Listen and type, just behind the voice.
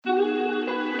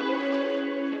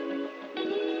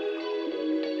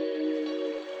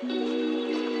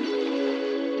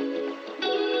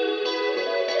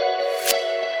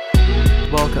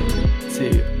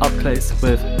Up Close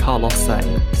with Carlos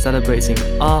Sang, celebrating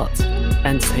art,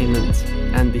 entertainment,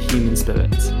 and the human spirit.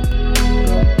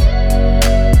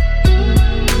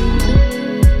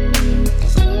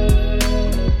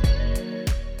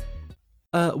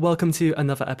 Welcome to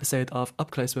another episode of Up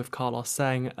Close with Carlos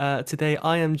Sang. Today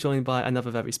I am joined by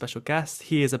another very special guest.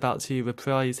 He is about to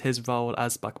reprise his role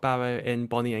as Buck Barrow in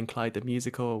Bonnie and Clyde the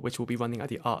musical, which will be running at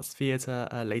the Arts Theatre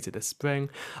later this spring.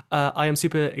 I am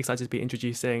super excited to be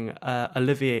introducing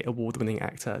Olivier Award-winning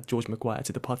actor George Maguire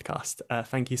to the podcast.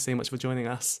 Thank you so much for joining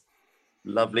us.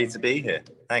 Lovely to be here.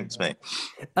 Thanks, mate.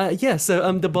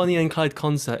 So the Bonnie and Clyde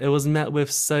concert, it was met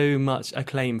with so much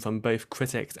acclaim from both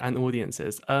critics and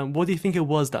audiences. What do you think it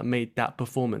was that made that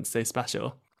performance so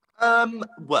special?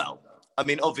 Well, I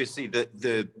mean, obviously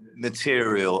the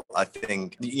material, I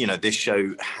think, this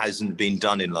show hasn't been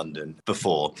done in London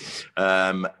before.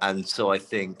 And so I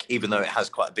think even though it has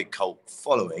quite a big cult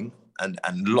following and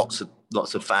lots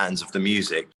of fans of the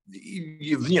music,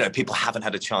 people haven't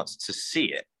had a chance to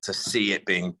see it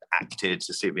being acted,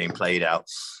 to see it being played out.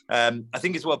 I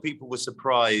think as well, people were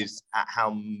surprised at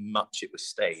how much it was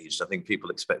staged. I think people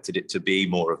expected it to be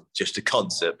more of just a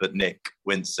concert, but Nick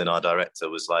Winston, our director,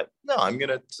 was like, "No, I'm going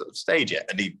to sort of stage it,"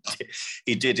 and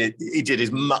he did it. He did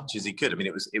as much as he could. I mean,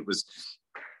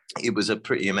 it was a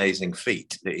pretty amazing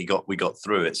feat that we got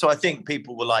through it. So I think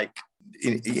people were like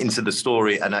into the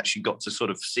story and actually got to sort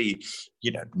of see,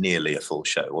 nearly a full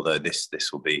show, although this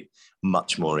will be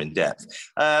much more in depth.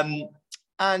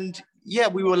 And yeah,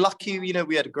 we were lucky,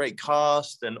 we had a great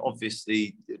cast, and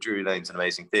obviously Drury Lane's an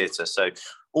amazing theatre. So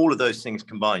all of those things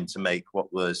combined to make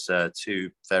what was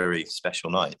two very special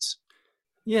nights.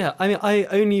 Yeah, I mean, I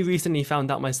only recently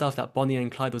found out myself that Bonnie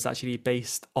and Clyde was actually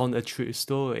based on a true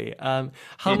story.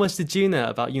 How much did you know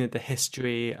about, the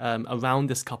history around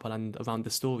this couple and around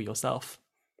the story yourself?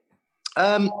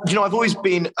 I've always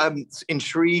been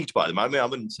intrigued by them. I mean, I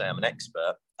wouldn't say I'm an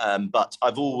expert, but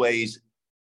I've always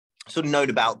sort of known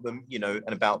about them,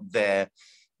 and about their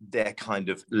kind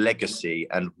of legacy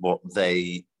and what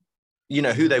they,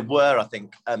 who they were. I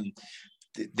think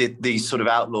these sort of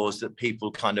outlaws that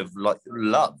people kind of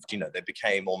loved, they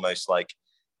became almost like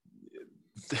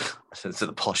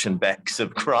the Posh and Becks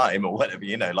of crime or whatever,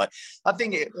 I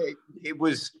think it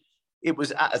was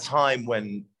at a time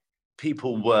when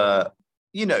people were,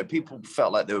 people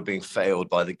felt like they were being failed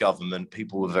by the government.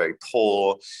 People were very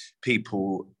poor.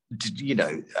 People,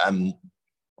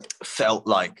 felt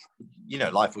like,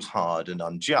 life was hard and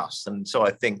unjust. And so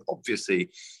I think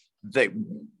obviously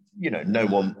no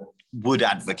one would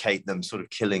advocate them sort of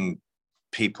killing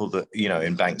people that,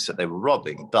 in banks that they were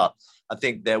robbing. But I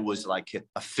think there was like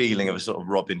a feeling of a sort of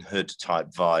Robin Hood type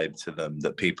vibe to them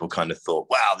that people kind of thought,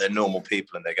 wow, they're normal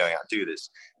people and they're going out to do this.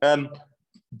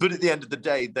 But at the end of the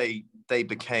day, they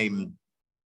became,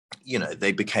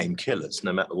 they became killers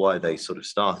no matter why they sort of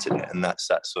started it. And that's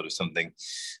sort of something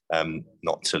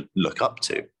not to look up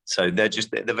to. So they're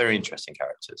very interesting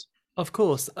characters. Of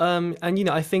course. And,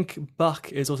 I think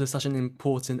Buck is also such an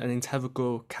important and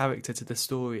integral character to the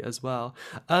story as well.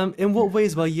 In what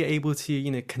ways were you able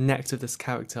to, connect with this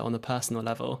character on a personal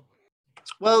level?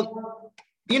 Well,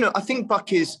 I think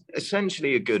Buck is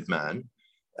essentially a good man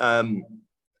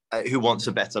who wants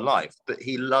a better life, but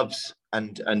he loves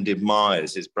and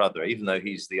admires his brother. Even though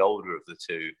he's the older of the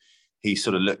two, he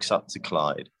sort of looks up to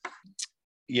Clyde,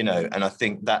 and I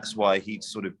think that's why he'd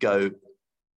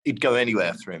go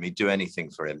anywhere for him. He'd do anything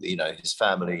for him. His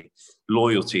family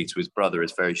loyalty to his brother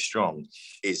is very strong.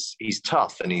 He's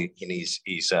tough, and he's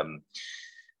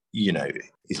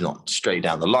not straight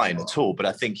down the line at all. But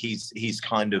I think he's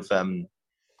kind of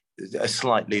a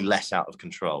slightly less out of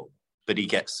control. But he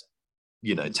gets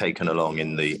taken along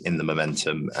in the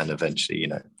momentum, and eventually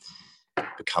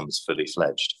becomes fully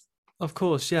fledged. Of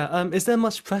course, yeah. Is there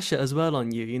much pressure as well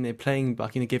on you, playing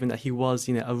Buck, given that he was,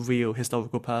 a real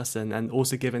historical person, and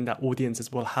also given that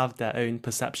audiences will have their own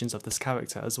perceptions of this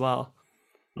character as well?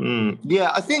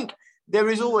 Yeah, I think there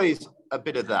is always a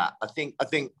bit of that. I think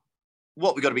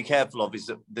what we've got to be careful of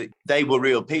is that they were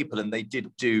real people and they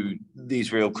did do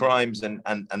these real crimes, and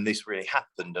this really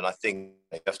happened. And I think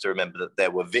you have to remember that there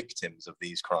were victims of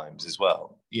these crimes as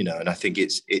well, and I think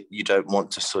you don't want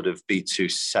to sort of be too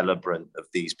celebrant of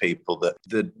these people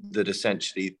that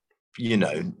essentially,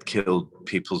 killed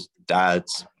people's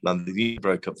dads,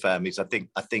 broke up families. I think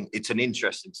it's an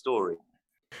interesting story.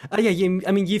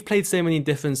 You've played so many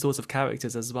different sorts of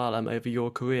characters as well over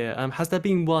your career. Has there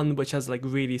been one which has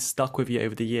really stuck with you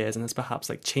over the years and has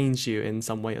perhaps changed you in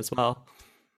some way as well?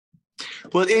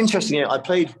 Well, interestingly, I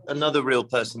played another real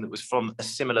person that was from a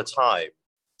similar time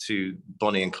to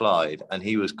Bonnie and Clyde, and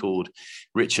he was called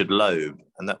Richard Loeb,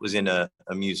 and that was in a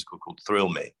musical called Thrill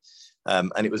Me.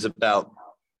 And it was about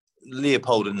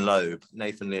Leopold and Loeb,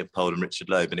 Nathan Leopold and Richard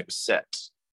Loeb, and it was set.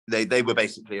 They were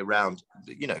basically around,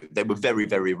 they were very,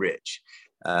 very rich,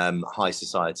 high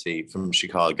society from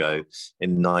Chicago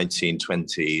in the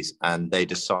 1920s, and they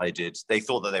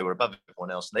thought that they were above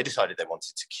everyone else, and they decided they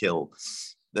wanted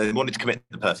to commit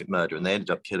the perfect murder, and they ended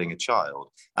up killing a child,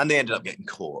 and they ended up getting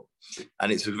caught.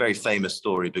 And it's a very famous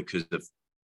story because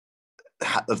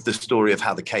of the story of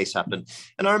how the case happened.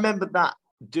 And I remember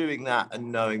doing that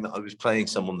and knowing that I was playing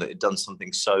someone that had done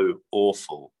something so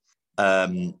awful.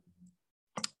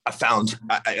 I found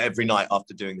every night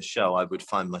after doing the show, I would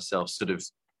find myself sort of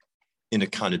in a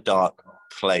kind of dark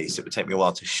place. It would take me a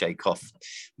while to shake off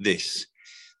this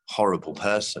horrible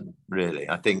person, really.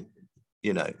 I think,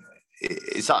 I'm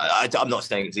not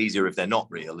saying it's easier if they're not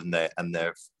real and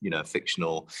they're a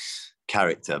fictional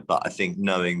character, but I think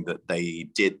knowing that they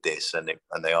did this and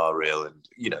they are real, and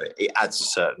it adds a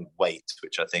certain weight,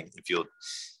 which I think if you're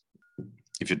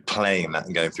playing that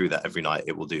and going through that every night,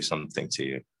 it will do something to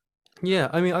you. Yeah,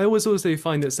 I mean, I always also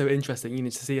find it so interesting,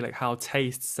 to see like how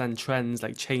tastes and trends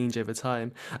like change over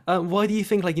time. Why do you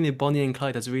think Bonnie and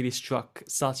Clyde has really struck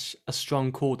such a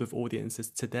strong chord with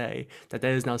audiences today that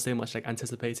there is now so much like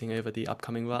anticipating over the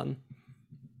upcoming run?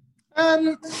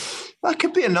 That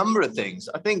could be a number of things.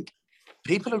 I think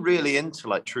people are really into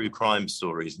like true crime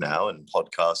stories now, and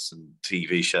podcasts and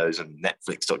TV shows and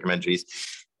Netflix documentaries.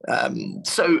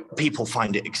 So people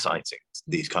find it exciting,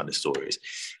 these kind of stories.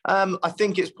 I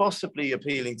think it's possibly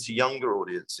appealing to younger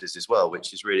audiences as well,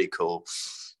 which is really cool,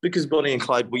 because Bonnie and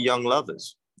Clyde were young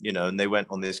lovers, and they went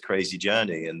on this crazy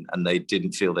journey, and they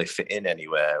didn't feel they fit in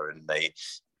anywhere. And they,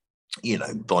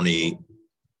 Bonnie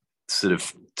sort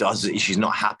of she's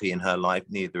not happy in her life,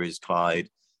 neither is Clyde,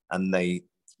 and they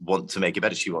want to make it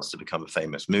better. She wants to become a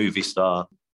famous movie star.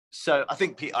 So I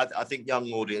think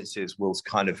young audiences will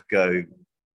kind of go,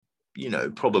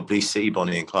 probably see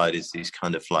Bonnie and Clyde as these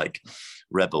kind of like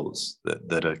rebels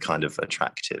that are kind of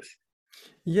attractive.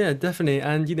 Yeah, definitely.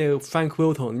 And, Frank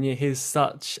Wildhorn, he's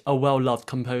such a well-loved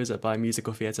composer by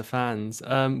musical theatre fans.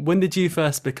 When did you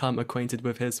first become acquainted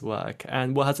with his work?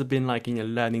 And what has it been like,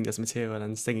 learning this material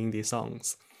and singing these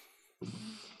songs?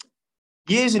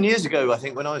 Years and years ago, I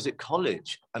think when I was at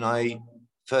college, and I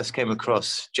first came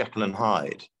across Jekyll and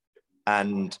Hyde,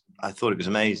 and I thought it was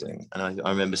amazing. And I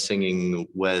remember singing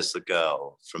 "Where's the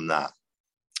Girl" from that,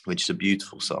 which is a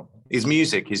beautiful song. His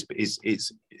music,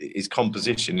 his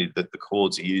composition, the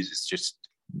chords he uses,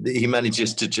 he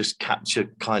manages to just capture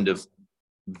kind of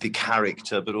the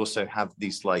character, but also have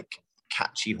these like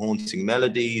catchy, haunting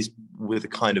melodies with a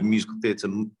kind of musical theatre,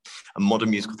 a modern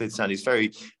musical theatre sound.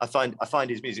 I find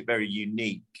his music very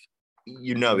unique.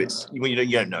 You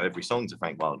don't know every song's a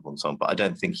Frank Wildhorn song, but I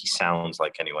don't think he sounds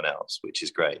like anyone else, which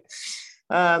is great.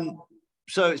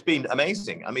 So it's been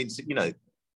amazing. I mean,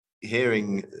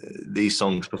 hearing these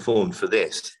songs performed for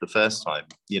this the first time,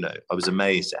 I was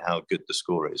amazed at how good the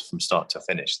score is from start to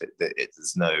finish.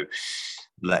 There's no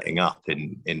letting up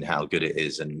in how good it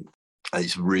is, and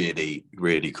it's really,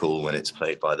 really cool when it's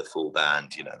played by the full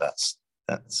band.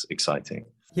 That's exciting.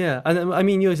 Yeah, and I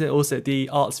mean, also the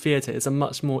Arts Theatre is a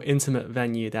much more intimate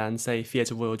venue than, say,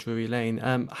 Theatre Royal Drury Lane.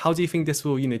 How do you think this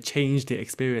will, change the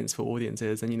experience for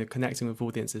audiences and, connecting with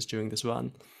audiences during this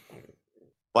run?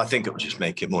 Well, I think it will just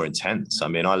make it more intense. I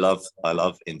mean, I love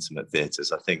intimate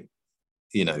theatres. I think,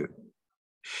 you're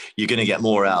going to get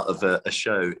more out of a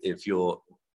show if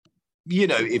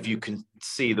if you can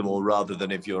see them all, rather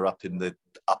than if you're up in the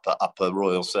upper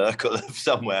royal circle of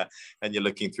somewhere and you're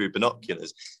looking through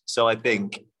binoculars. So I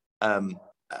think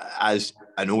as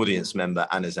an audience member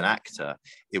and as an actor,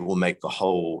 it will make the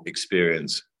whole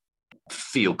experience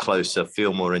feel closer,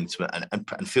 feel more intimate,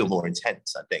 and feel more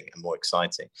intense, I think, and more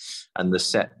exciting. And the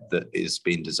set that is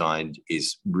being designed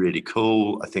is really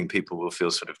cool. I think people will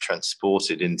feel sort of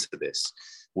transported into this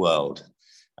world,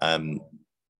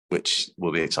 which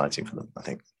will be exciting for them, I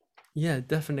think. Yeah,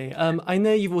 definitely. I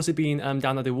know you've also been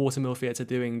down at the Watermill Theatre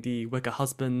doing The Wicker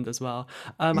Husband as well.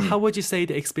 How would you say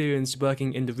the experience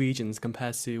working in the regions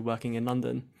compares to working in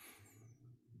London?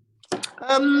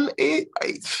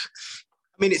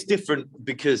 It's different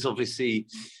because obviously,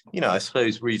 I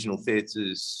suppose regional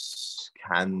theatres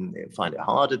can find it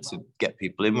harder to get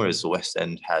people in, whereas the West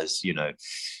End has,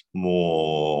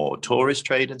 more tourist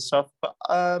trade and stuff. But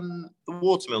the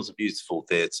Watermill's a beautiful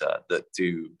theatre that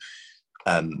do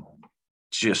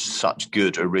just such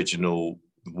good original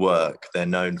work. They're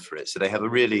known for it. So they have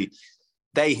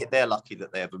they're lucky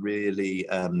that they have a really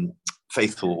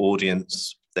faithful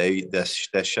audience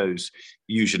Their shows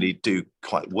usually do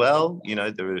quite well. You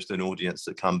know, there is an audience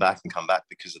that come back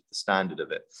because of the standard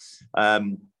of it.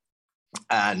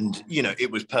 And, you know,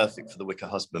 it was perfect for The Wicker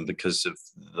Husband because of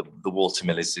the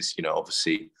watermill is this, you know,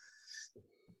 obviously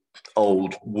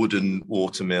old wooden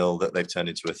watermill that they've turned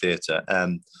into a theatre.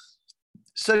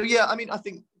 So, yeah, I mean, I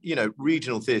think, you know,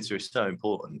 regional theatre is so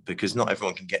important because not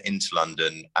everyone can get into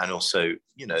London. And also,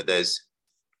 you know, there's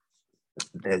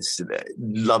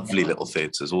lovely little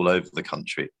theatres all over the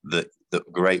country that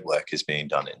great work is being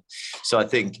done in. So I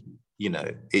think, you know,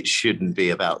 it shouldn't be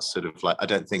about sort of like, I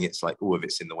don't think it's like, oh, if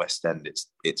it's in the West End,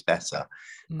 it's better.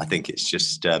 I think it's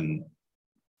just,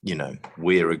 you know,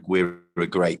 we're a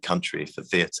great country for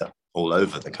theatre all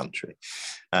over the country.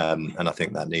 And I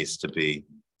think that needs to be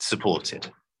supported.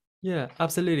 Yeah,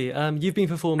 absolutely. You've been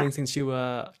performing since you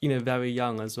were, you know, very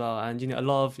young as well, and you know, a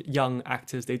lot of young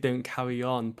actors, they don't carry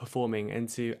on performing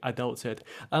into adulthood.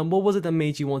 What was it that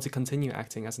made you want to continue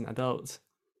acting as an adult?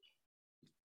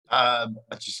 I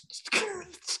just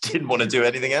didn't want to do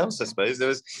anything else. I suppose there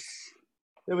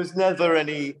was never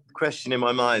any question in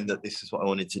my mind that this is what I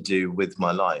wanted to do with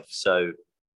my life. So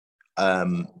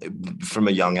from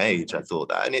a young age, I thought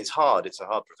that, and it's hard. It's a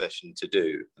hard profession to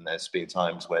do, and there's been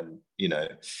times when, you know,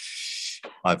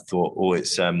 I've thought, oh,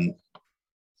 it's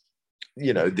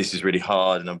you know, this is really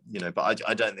hard, and I'm, you know, but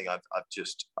I don't think I've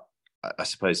just, I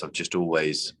suppose I've just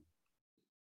always,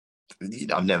 you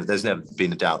know, there's never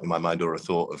been a doubt in my mind or a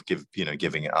thought of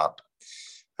giving it up.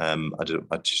 I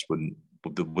just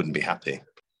wouldn't be happy.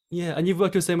 Yeah, and you've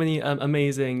worked with so many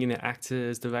amazing, you know,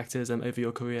 actors, directors, over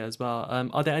your career as well.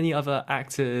 Are there any other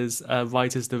actors,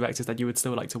 writers, directors that you would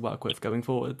still like to work with going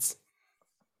forwards?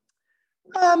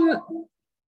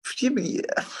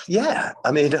 Yeah.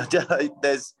 I mean,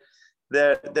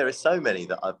 there are so many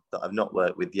that I've not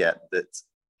worked with yet. That,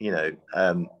 you know,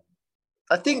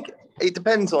 I think it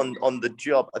depends on the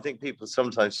job. I think people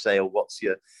sometimes say, "Oh, what's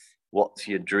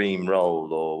your dream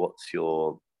role?" or "What's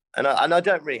your..." And I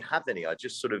don't really have any. I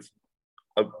just sort of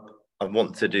I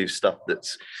want to do stuff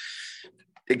that's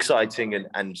exciting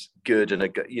and good, and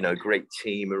a great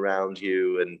team around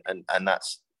you, and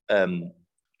that's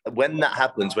when that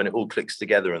happens, when it all clicks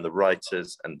together, and the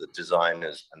writers and the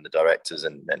designers and the directors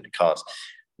and the cast,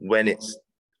 when it's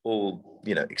all,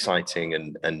 you know, exciting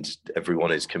and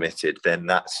everyone is committed, then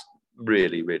that's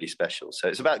really, really special. So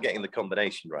it's about getting the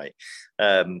combination right.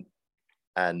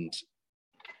 And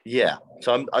yeah,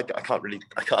 so I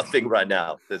can't think right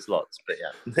now. There's lots, but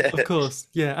yeah. Of course,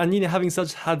 yeah, and you know, having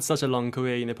had such a long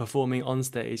career, you know, performing on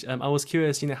stage, I was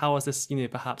curious, you know, how has this, you know,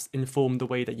 perhaps informed the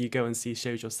way that you go and see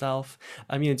shows yourself?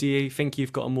 You know, do you think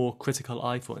you've got a more critical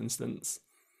eye, for instance?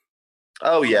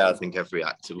 Oh yeah, I think every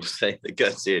actor will say they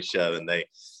go see a show and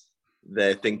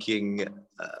they're thinking,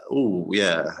 oh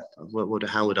yeah,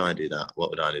 how would I do that?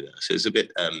 What would I do that? So it's a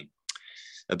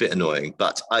bit annoying,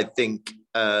 but I think.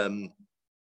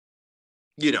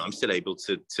 You know, I'm still able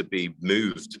to be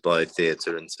moved by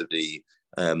theatre and to be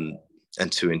and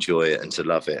to enjoy it and to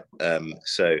love it.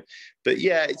 So, but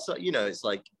yeah, it's like, you know, it's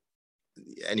like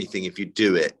anything. If you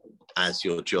do it as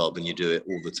your job and you do it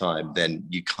all the time, then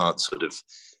you can't sort of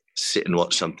sit and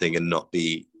watch something and not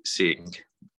be seeing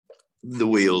the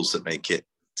wheels that make it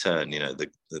turn. You know,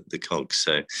 the cogs.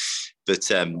 So, but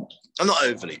I'm not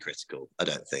overly critical. I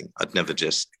don't think. I'd never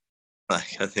just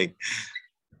like. I think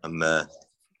I'm.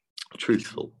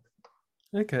 Truthful.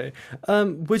 Okay.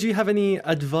 Would you have any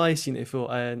advice, you know,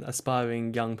 for an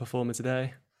aspiring young performer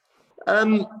today?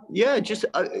 Yeah, just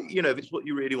you know, if it's what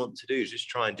you really want to do, just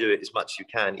try and do it as much as you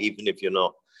can, even if you're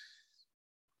not,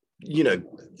 you know,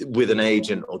 with an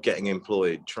agent or getting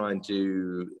employed. Try and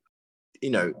do, you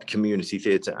know, community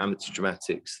theatre, amateur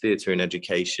dramatics, theatre in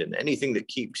education, anything that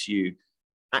keeps you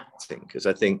acting. Because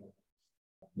I think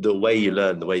the way you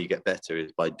learn, the way you get better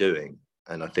is by doing.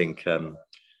 And I think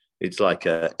it's like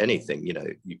anything, you know,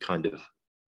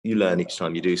 you learn each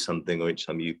time you do something, or each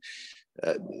time you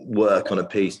work on a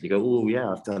piece and you go, oh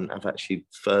yeah, I've actually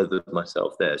furthered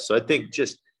myself there. So I think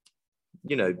just,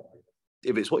 you know,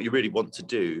 if it's what you really want to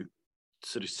do,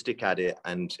 sort of stick at it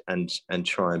and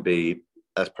try and be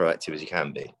as proactive as you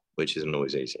can be, which isn't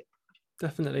always easy.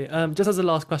 Definitely. Just as a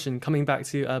last question, coming back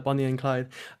to Bonnie and Clyde,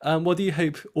 what do you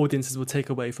hope audiences will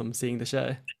take away from seeing the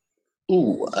show?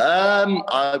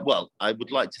 I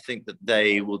would like to think that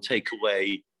they will take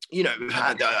away, you know,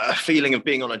 a feeling of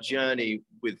being on a journey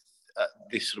with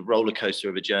this sort of roller coaster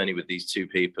of a journey with these two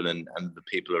people and the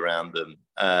people around them.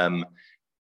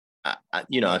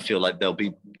 You know, I feel like they'll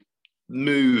be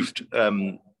moved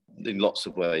in lots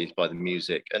of ways by the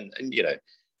music, and you know,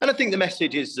 and I think the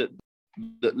message is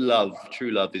that love,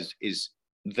 true love, is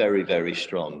very, very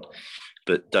strong.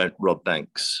 but don't rob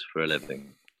banks for a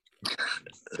living.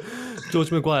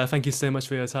 George Maguire, thank you so much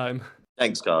for your time.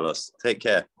 Thanks, Carlos. Take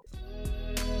care.